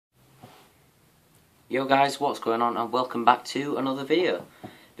Yo guys, what's going on, and welcome back to another video.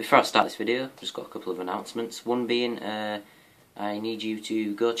 Before I start this video, I've just got a couple of announcements. One being, I need you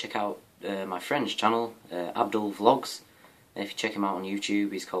to go check out my friend's channel, Abdul Vlogs. If you check him out on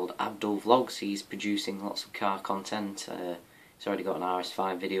YouTube, he's called Abdul Vlogs. He's producing lots of car content. He's already got an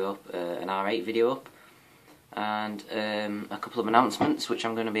RS5 video up, an R8 video up, and a couple of announcements which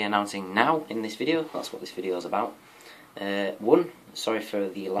I'm going to be announcing now in this video. That's what this video is about. One, sorry for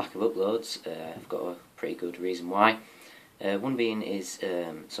the lack of uploads. I've got a pretty good reason why. One being is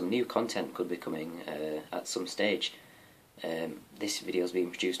some new content could be coming at some stage. This video is being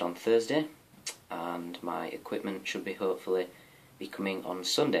produced on Thursday, and my equipment should be hopefully be coming on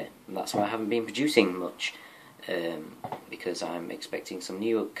Sunday. And that's why I haven't been producing much, because I'm expecting some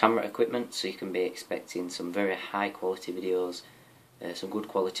new camera equipment, so you can be expecting some very high quality videos. Some good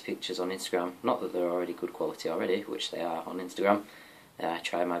quality pictures on Instagram. Not that they're already good quality already, which they are on Instagram. I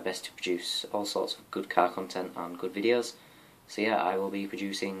try my best to produce all sorts of good car content and good videos. So yeah, I will be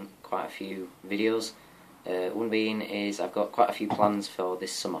producing quite a few videos. One being is I've got quite a few plans for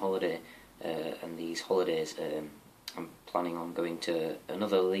this summer holiday, and these holidays I'm planning on going to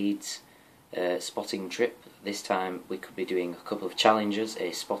another Leeds spotting trip. This time we could be doing a couple of challenges,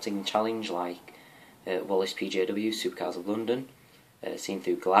 a spotting challenge like Wallace PJW, Supercars of London, Seen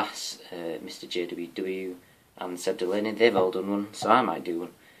Through Glass, Mr JWW and Seb Delaney. They've all done one, so I might do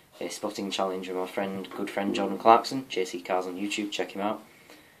one. A spotting challenge with my good friend John Clarkson, jccars on YouTube, check him out.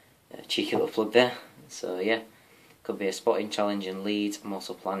 Cheeky little plug there. So yeah, could be a spotting challenge in Leeds. I'm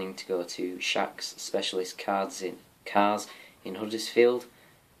also planning to go to Shaq's Specialist Cars in Huddersfield.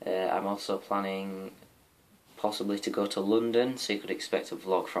 I'm also planning possibly to go to London, so you could expect a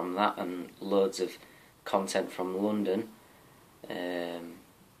vlog from that and loads of content from London.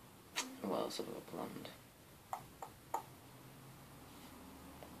 What else have I got planned?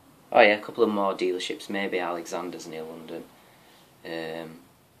 Oh yeah, a couple of more dealerships, maybe Alexander's near London. And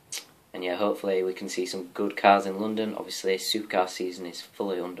yeah, hopefully we can see some good cars in London. Obviously, supercar season is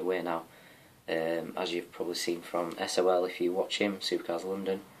fully underway now, as you've probably seen from SOL if you watch him, Supercars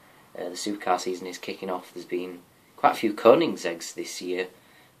London. The supercar season is kicking off. There's been quite a few Koenigsegg's this year.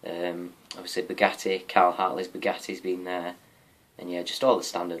 Obviously Bugatti, Carl Hartley's Bugatti's been there. And yeah, just all the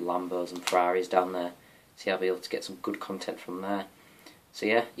standard Lambos and Ferraris down there. So yeah, I'll be able to get some good content from there. So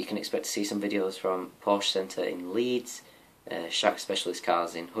yeah, you can expect to see some videos from Porsche Centre in Leeds, Shaq Specialist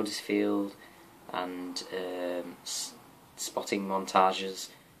Cars in Huddersfield, and spotting montages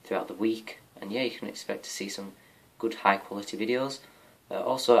throughout the week. And yeah, you can expect to see some good high quality videos.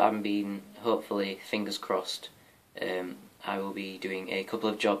 Also, I'm being, hopefully, fingers crossed, I will be doing a couple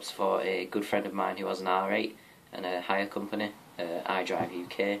of jobs for a good friend of mine who has an R8 and a hire company, iDrive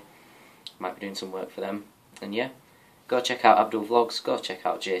UK. Might be doing some work for them. And yeah, go check out Abdul Vlogs, go check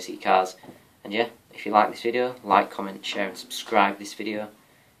out jccars. And yeah, if you like this video, like, comment, share and subscribe this video.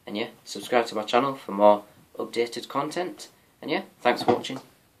 And yeah, subscribe to my channel for more updated content. And yeah, thanks for watching.